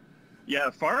did. Yeah,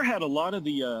 Far had a lot of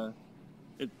the.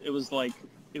 It was like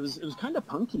it was kind of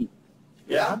punky.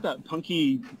 It had that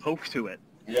punky poke to it.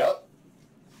 Yep.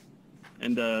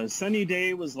 And Sunny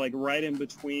Day was like right in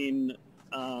between.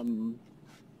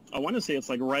 I want to say it's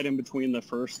like right in between the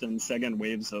first and second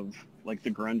waves of like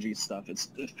the grungy stuff.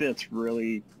 It fits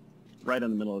really right in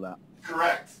the middle of that.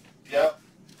 Correct. Yep.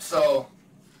 So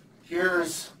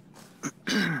here's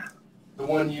the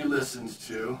one you listened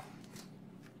to.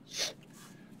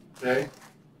 Okay.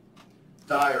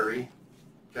 Diary.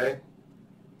 Okay.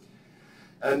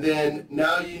 And then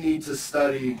now you need to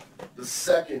study the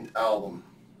second album,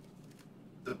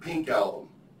 the Pink album.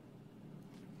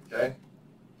 Okay.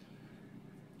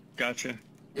 Gotcha.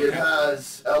 It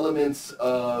has elements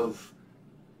of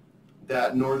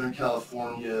that Northern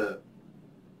California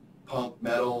punk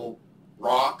metal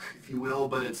rock, if you will,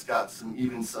 but it's got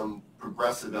some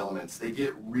progressive elements. They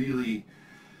get really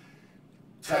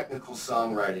technical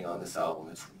songwriting on this album.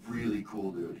 It's really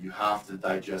cool, dude. You have to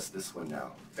digest this one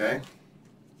now, okay?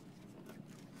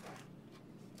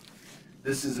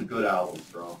 This is a good album,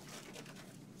 bro.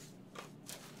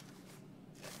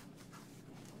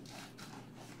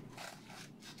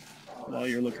 While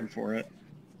you're looking for it.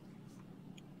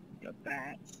 Got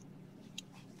that.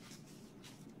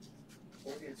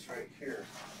 Maybe it's right here.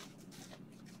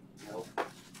 Nope.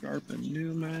 Sharp and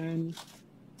Newman.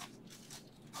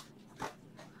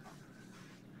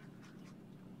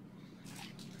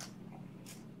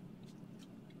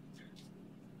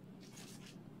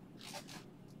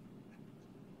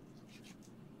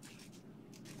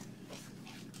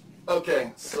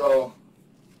 Okay, so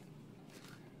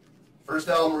first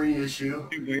album reissue.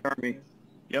 The Army.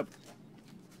 Yep.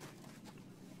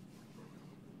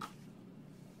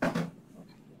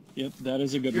 Yep, that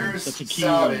is a good one. Here's That's a key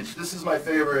Salvage. one. This is my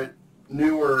favorite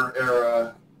newer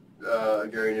era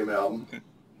Gary Newman album. Okay.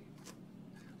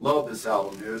 Love this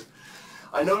album, dude.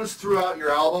 I noticed throughout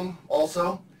your album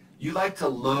also, you like to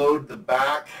load the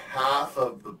back half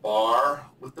of the bar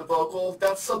with the vocal.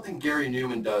 That's something Gary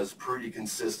Newman does pretty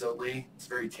consistently. It's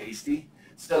very tasty.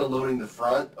 Instead of loading the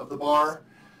front of the bar,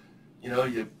 you know,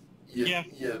 you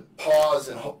pause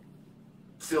and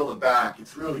fill the back.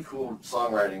 It's really cool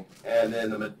songwriting. And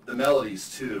then the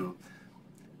melodies too.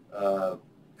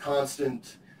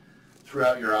 Constant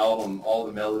throughout your album, all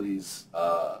the melodies,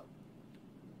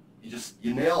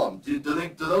 you nail them. Do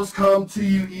those come to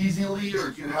you easily,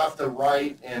 or do you have to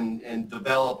write and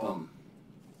develop them?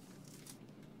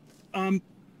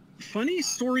 Funny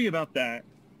story about that.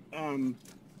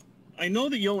 I know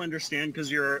that you'll understand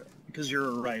because you're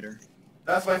a writer.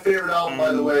 That's my favorite album,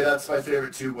 by the way. That's my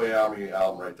favorite two-way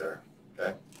album right there.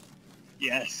 Okay.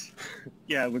 Yes.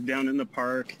 Yeah, we're down in the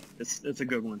park. It's a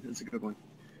good one. It's a good one.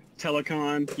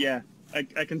 Telecon. Yeah, I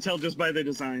can tell just by the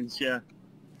designs. Yeah.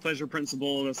 Pleasure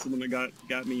Principle. That's the one that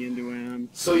got me into him.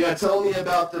 So yeah, tell me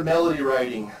about the melody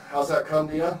writing. How's that come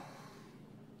to you?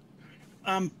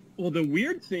 Well, the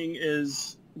weird thing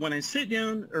is when I sit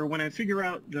down or when I figure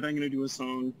out that I'm going to do a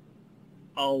song,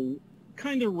 I'll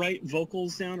kind of write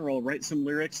vocals down or I'll write some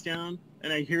lyrics down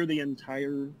and I hear the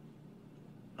entire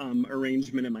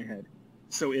arrangement in my head.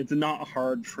 So it's not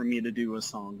hard for me to do a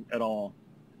song at all.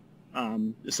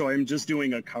 So I'm just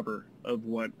doing a cover of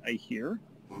what I hear.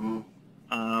 Mm-hmm.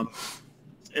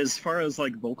 As far as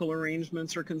like vocal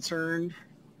arrangements are concerned,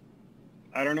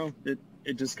 I don't know.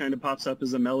 It just kind of pops up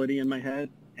as a melody in my head,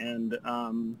 and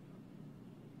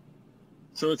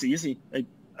so it's easy.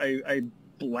 I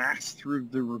blast through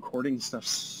the recording stuff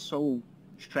so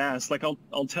fast. Like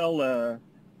I'll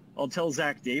tell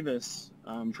Zach Davis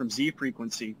from Z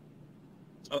Frequency.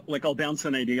 Like I'll bounce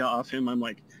an idea off him. I'm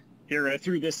like, here, I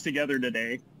threw this together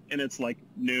today, and it's like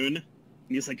noon. And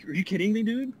he's like, are you kidding me,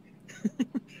 dude?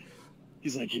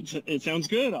 He's like, it sounds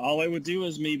good. All I would do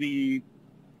is maybe,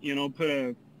 you know,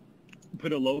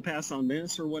 put a low pass on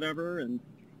this or whatever, and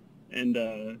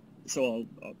so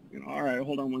I'll you know, all right,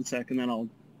 hold on one sec, and then I'll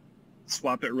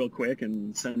swap it real quick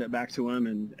and send it back to him,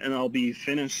 and I'll be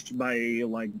finished by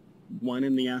like 1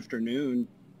 in the afternoon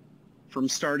from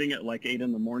starting at like 8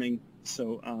 in the morning.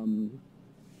 So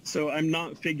so I'm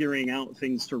not figuring out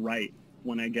things to write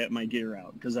when I get my gear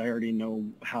out, because I already know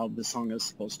how the song is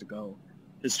supposed to go.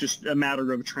 It's just a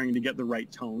matter of trying to get the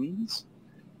right tones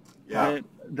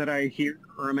that I hear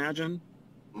or imagine.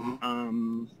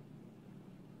 Mm-hmm.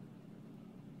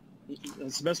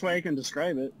 That's the best way I can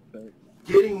describe it. But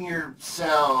getting your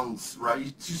sounds right,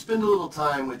 you spend a little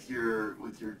time with your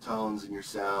tones and your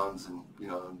sounds, and you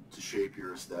know, to shape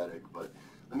your aesthetic. But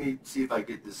let me see if I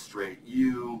get this straight.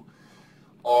 You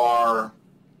are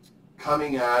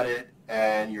coming at it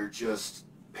and you're just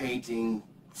painting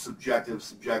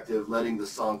subjective, letting the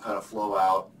song kind of flow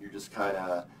out. You're just kind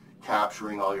of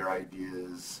capturing all your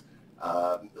ideas,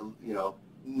 you know,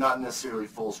 not necessarily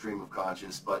full stream of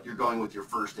conscious, but you're going with your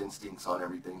first instincts on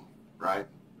everything, right?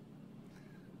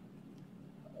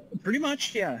 Pretty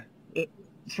much, yeah.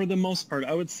 For the most part,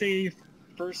 I would say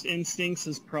first instincts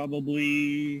is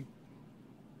probably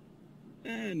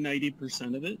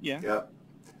 90% of it, yeah. Yep.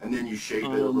 And then you shape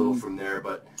it a little from there,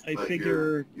 but I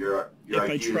figure your if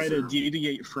I try to are...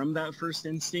 deviate from that first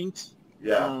instinct,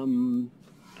 yeah.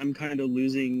 I'm kind of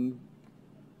losing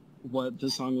what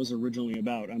the song was originally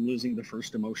about. I'm losing the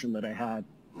first emotion that I had,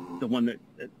 Mm-hmm. the one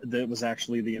that was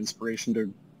actually the inspiration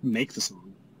to make the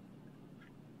song.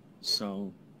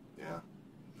 So, yeah.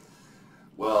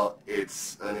 Well,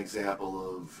 it's an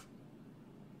example of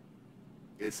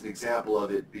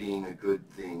it being a good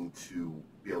thing to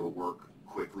be able to work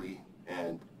quickly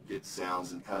and get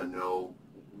sounds and kind of know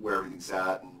where everything's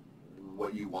at and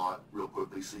what you want real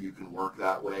quickly, so you can work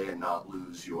that way and not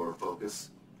lose your focus.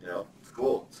 You know, it's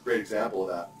cool. It's a great example of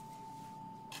that.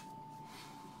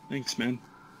 Thanks, man.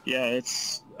 Yeah,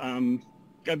 it's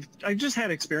I've just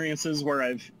had experiences where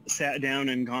I've sat down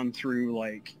and gone through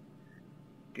like,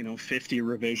 you know, 50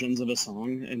 revisions of a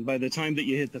song, and by the time that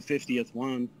you hit the 50th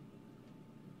one,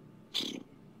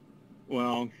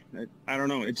 well, I don't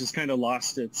know, it just kind of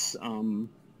lost its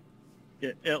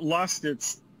it lost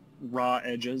its raw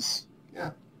edges.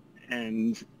 Yeah.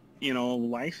 And you know,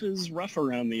 life is rough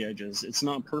around the edges. It's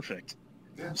not perfect.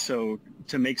 Yeah. So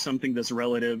to make something that's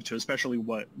relative to especially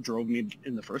what drove me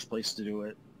in the first place to do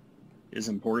it is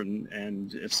important.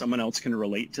 And if someone else can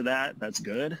relate to that, that's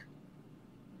good.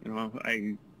 You know,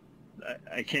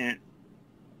 I can't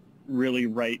really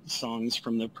write songs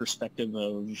from the perspective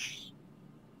of,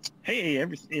 hey,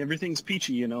 everything's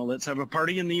peachy, you know, let's have a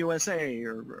party in the USA,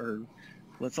 or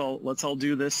let's all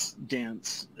do this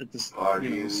dance at this Party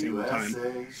in in the same USA.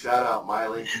 time. Shout out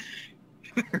Miley.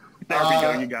 There we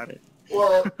go, you got it.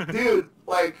 Well, dude,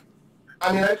 like,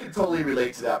 I mean, I could totally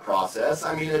relate to that process.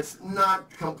 I mean, it's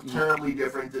not terribly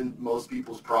different than most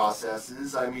people's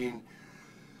processes. I mean,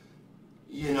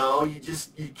 you know, you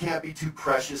can't be too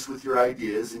precious with your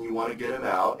ideas, and you want to get them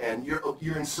out, and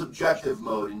you're in subjective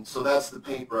mode, and so that's the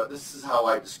paintbrush. This is how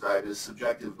I describe it.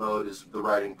 Subjective mode is the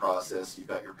writing process. You've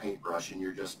got your paintbrush, and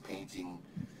you're just painting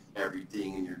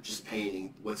everything, and you're just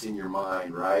painting what's in your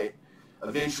mind, right?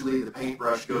 Eventually, the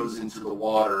paintbrush goes into the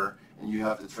water, and you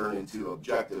have to turn into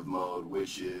objective mode,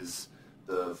 which is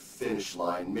the finish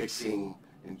line, mixing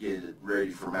and get it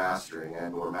ready for mastering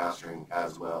or mastering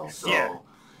as well. So. Yeah.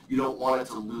 You don't want it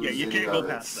to lose. Yeah, you can't go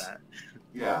past that.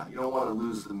 Yeah, you don't want to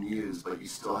lose the muse, but you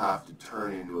still have to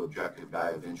turn into objective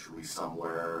guy eventually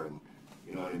somewhere, and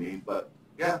you know what I mean. But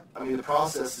yeah, I mean the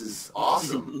process is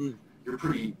awesome. You're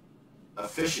pretty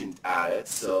efficient at it,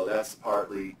 so that's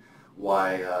partly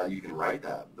why you can write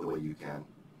that the way you can.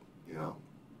 You know.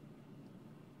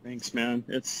 Thanks, man.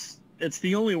 It's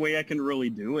the only way I can really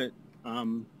do it.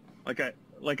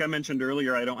 Like I mentioned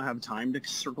earlier, I don't have time to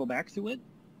circle back to it.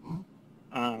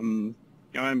 You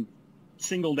know, I'm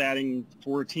single dadding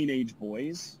 4 teenage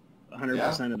boys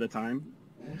 100% of the time.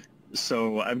 Yeah.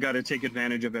 So I've got to take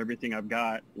advantage of everything I've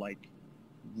got, like,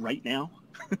 right now.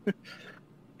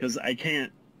 Because I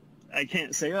can't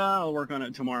say, oh, I'll work on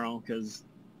it tomorrow, because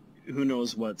who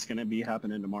knows what's going to be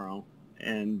happening tomorrow.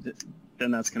 And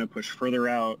then that's going to push further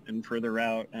out, and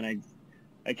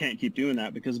I can't keep doing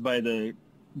that, because by the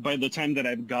time that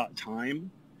I've got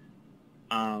time,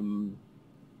 I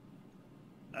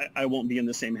won't be in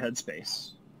the same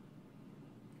headspace.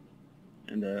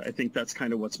 And I think that's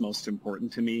kind of what's most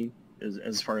important to me, is,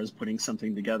 as far as putting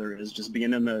something together, is just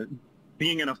being in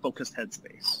a focused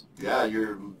headspace. Yeah,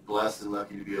 you're blessed and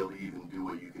lucky to be able to even do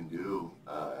what you can do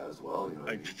as well. You know,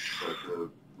 like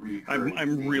the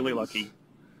I'm really lucky.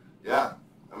 Yeah,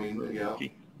 I mean, really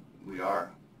lucky. We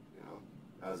are,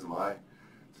 as am I,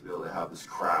 to be able to have this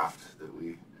craft that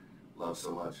we love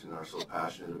so much and are so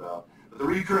passionate about. But the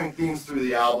recurring themes through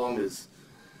the album is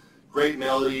great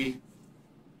melody,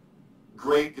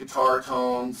 great guitar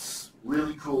tones,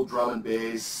 really cool drum and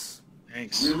bass.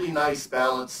 Thanks. Really nice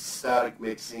balanced static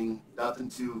mixing, nothing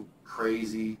too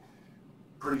crazy,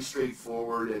 pretty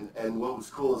straightforward. And what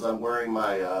was cool is I'm wearing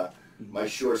my my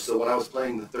shorts, so when I was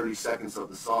playing the 30 seconds of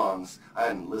the songs, I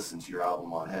hadn't listened to your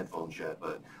album on headphones yet,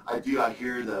 but I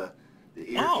hear the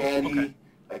ear candy. Okay.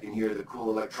 I can hear the cool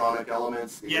electronic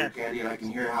elements, the ear candy, and I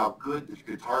can hear how good the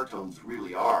guitar tones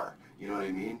really are. You know what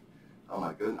I mean? Oh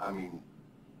my goodness, I mean...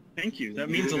 Thank you. That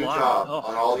means a good lot. Job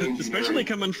on all the especially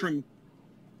coming from...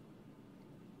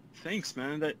 Thanks,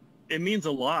 man. That it means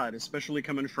a lot, especially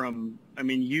coming from... I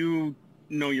mean, you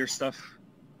know your stuff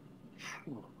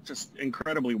just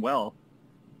incredibly well.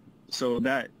 So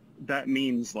that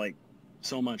means, like,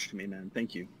 so much to me, man.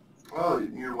 Thank you. Oh,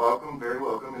 you're welcome. Very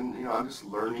welcome. And, I'm just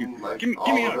learning, like give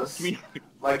all me of us.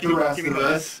 Like the rest of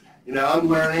us. I'm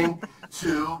learning,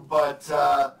 too. But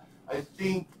I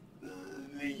think...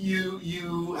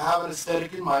 You have an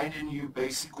aesthetic in mind, and you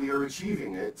basically are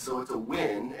achieving it. So it's a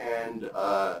win, and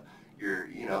the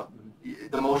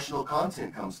emotional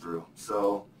content comes through.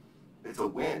 So it's a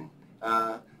win.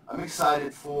 I'm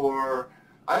excited for.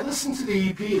 I listened to the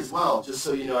EP as well, just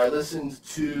so you know. I listened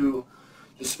to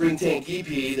the Springtank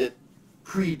EP that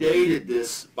predated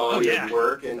this body of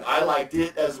work, and I liked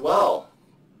it as well.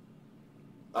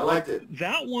 I liked it.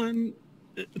 That one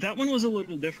was a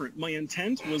little different. My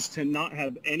intent was to not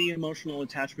have any emotional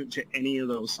attachment to any of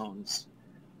those songs.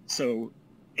 So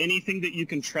anything that you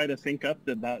can try to think up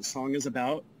that song is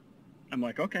about, I'm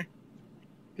like, okay.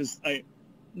 Because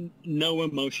no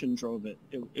emotion drove it.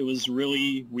 It was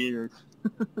really weird.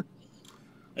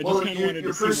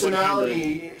 Your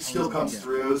personality still comes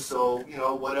through, so,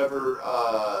 whatever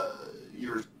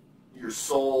your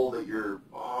soul that you're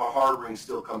harboring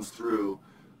still comes through.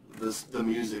 The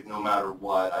music, no matter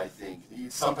what, I think.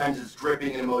 Sometimes it's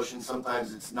dripping in emotion,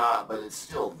 sometimes it's not, but it's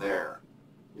still there.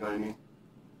 You know what I mean?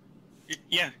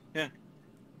 Yeah, I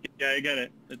get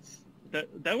it.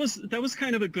 That was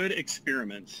kind of a good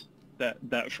experiment,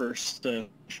 that first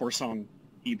 4-song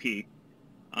EP.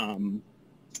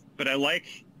 But I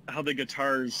like how the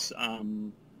guitars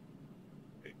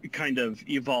kind of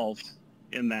evolved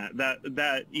in that.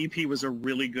 That EP was a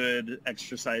really good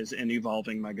exercise in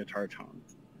evolving my guitar tone.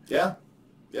 Yeah,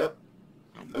 yep.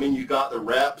 I mean, you got the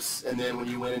reps, and then when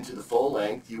you went into the full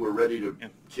length, you were ready to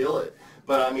kill it.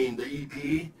 But, I mean, the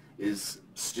EP is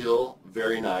still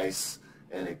very nice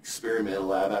and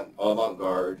experimental,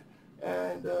 avant-garde,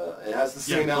 and it has the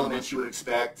same elements you would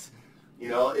expect.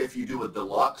 If you do a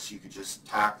deluxe, you could just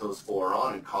tack those 4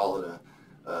 on and call it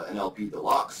an LP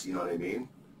deluxe, you know what I mean?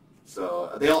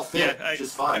 So they all fit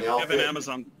just fine. I have an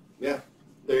Amazon. Yeah.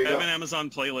 I have an Amazon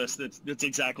playlist that's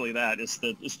exactly that. It's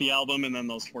the album and then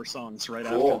those 4 songs right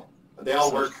after. Cool. They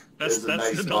all work. That's a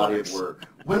nice body of work.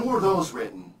 When were those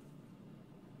written?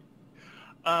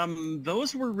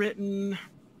 Those were written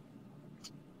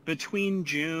between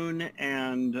June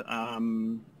and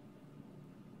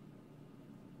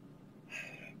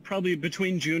probably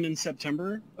between June and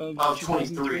September of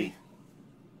 2023.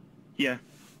 Yeah.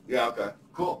 Yeah. Okay.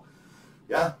 Cool.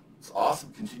 Yeah, it's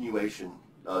awesome continuation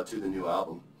to the new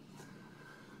album.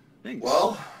 Thanks.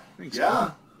 Well, Thanks,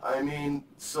 yeah, man. I mean,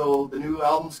 so the new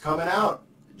album's coming out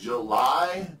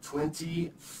July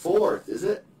 24th, is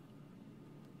it?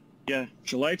 Yeah,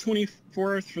 July 24th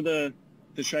for the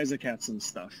Scheisse Katzen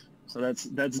stuff. So that's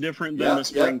different than the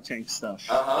Springtank stuff.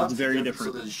 It's very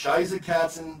different. So the Scheisse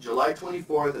Katzen, July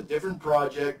 24th, a different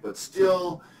project, but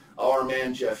still our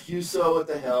man Jeff Huso at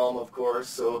the helm, of course.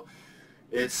 So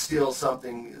it's still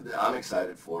something that I'm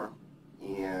excited for.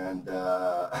 And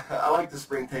I like the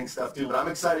Springtank stuff too, but I'm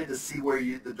excited to see where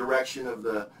the direction of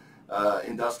the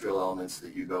industrial elements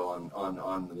that you go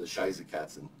on the Scheisse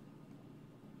Katzen.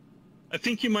 I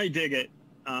think you might dig it.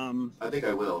 I think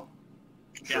I will.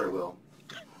 I'm sure I will.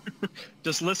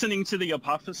 Just listening to the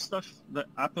Apophis stuff,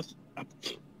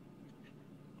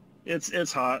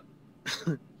 it's hot.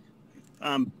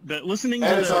 But listening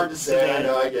and to it's hard to say. I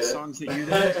know, I get songs that you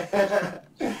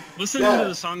did, listening to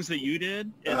the songs that you did,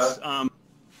 it's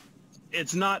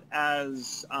it's not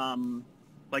as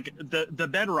like the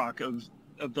bedrock of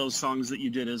those songs that you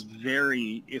did is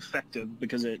very effective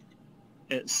because it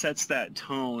sets that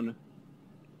tone.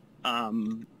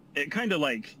 It kind of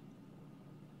like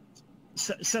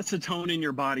sets a tone in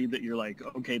your body that you're like,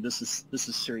 okay, this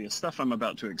is serious stuff I'm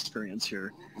about to experience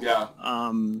here. Yeah.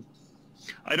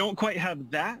 I don't quite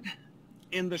have that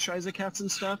in the Scheisse Katzen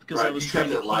stuff because right. I was you trying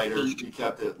kept to it lighter. keep You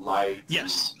kept it light.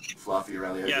 Yes. Fluffy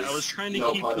around the edges. Yeah, I was trying to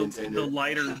no keep the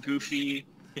lighter, goofy.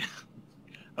 Yeah.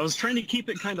 I was trying to keep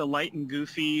it kind of light and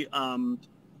goofy.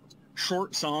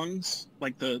 Short songs,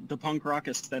 like the punk rock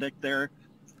aesthetic there.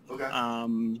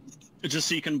 Okay. Just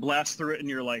so you can blast through it and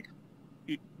you're like,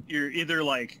 you're either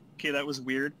like, okay, that was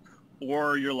weird,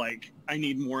 or you're like, I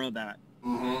need more of that.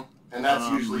 Mm-hmm. And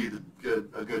that's usually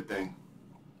a good thing.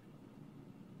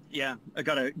 Yeah, I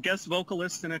got a guest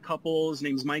vocalist in a couple. His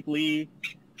name's Mike Lee.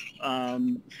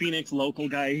 Phoenix local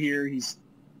guy here. He's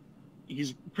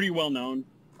pretty well known.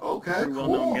 Okay, pretty cool.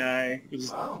 well known guy. It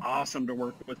was wow. awesome to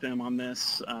work with him on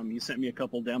this. He sent me a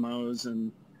couple demos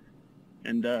and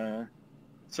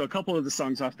so a couple of the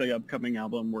songs off the upcoming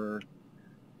album were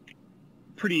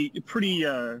pretty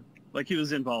like he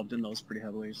was involved in those pretty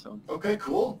heavily. So okay,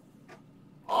 cool,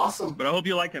 awesome. But I hope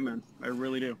you like it, man. I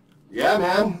really do. Yeah,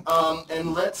 man.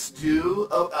 And let's do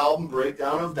an album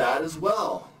breakdown of that as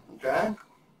well. Okay.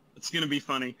 It's gonna be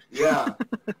funny. Yeah.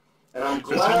 And I'm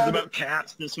glad. This one's about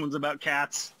cats. This one's about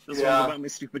cats. This one's about my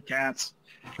stupid cats.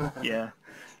 Yeah.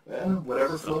 Well,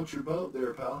 whatever floats your boat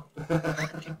there, pal.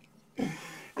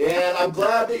 And I'm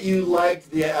glad that you liked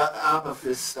the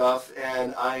Apophis stuff.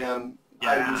 And I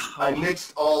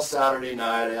mixed all Saturday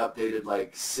night. I updated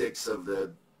like 6 of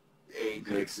the 8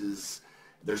 mixes.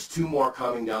 There's 2 more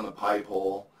coming down the pipe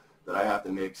hole that I have to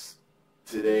mix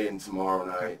today and tomorrow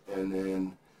night. And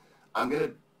then I'm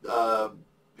going to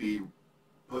be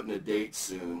putting a date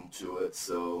soon to it,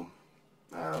 so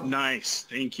nice,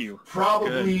 thank you.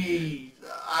 Probably good.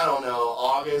 I don't know,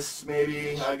 August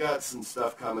maybe. I got some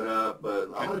stuff coming up, but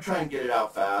I'm gonna try and get it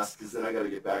out fast because then I got to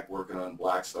get back working on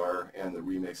Black Star and the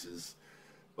remixes.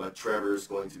 But Trevor's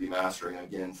going to be mastering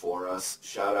again for us.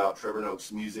 Shout out Trevor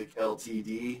Noakes Music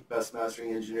Ltd, best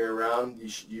mastering engineer around. You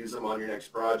should use them on your next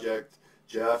project,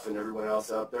 Jeff and everyone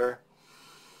else out there.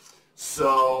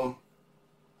 So.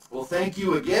 Well, thank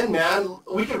you again, man.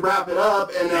 We can wrap it up,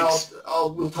 and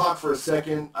we'll talk for a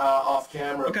second off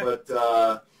camera. Okay. But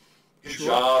good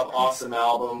job, awesome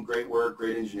album, great work,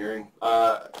 great engineering.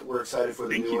 We're excited for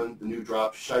the new one, the new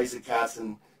drop, Scheisse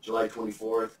Katzen, July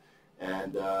 24th.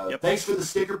 And thanks for the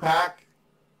sticker pack.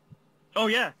 Oh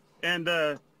yeah, and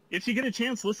if you get a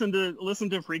chance, listen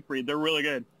to Freak Breed. They're really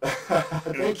good.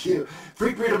 Thank you.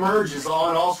 Freak Breed Emerge is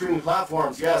on all streaming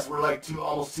platforms. Yes, we're like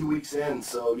almost 2 weeks in,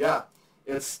 so yeah.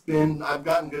 I've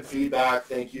gotten good feedback.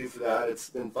 Thank you for that. It's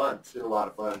been fun. It's been a lot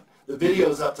of fun. The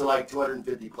video's up to like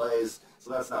 250 plays,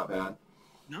 so that's not bad.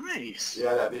 Nice.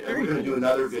 Yeah, we're going to do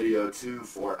another video too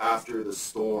for After the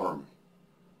Storm.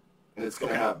 And it's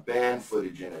going to have band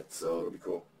footage in it, so it'll be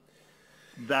cool.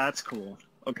 That's cool.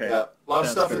 Okay. Yeah, a lot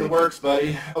of stuff in the works,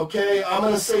 buddy. Okay, I'm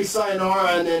going to say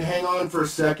sayonara and then hang on for a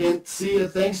second. See you.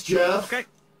 Thanks, Jeff. Okay.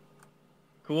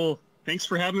 Cool. Thanks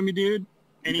for having me, dude.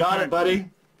 You got it, buddy.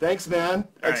 Thanks, man.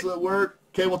 Excellent work.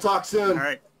 Okay, we'll talk soon. All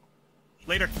right.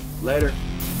 Later. Later.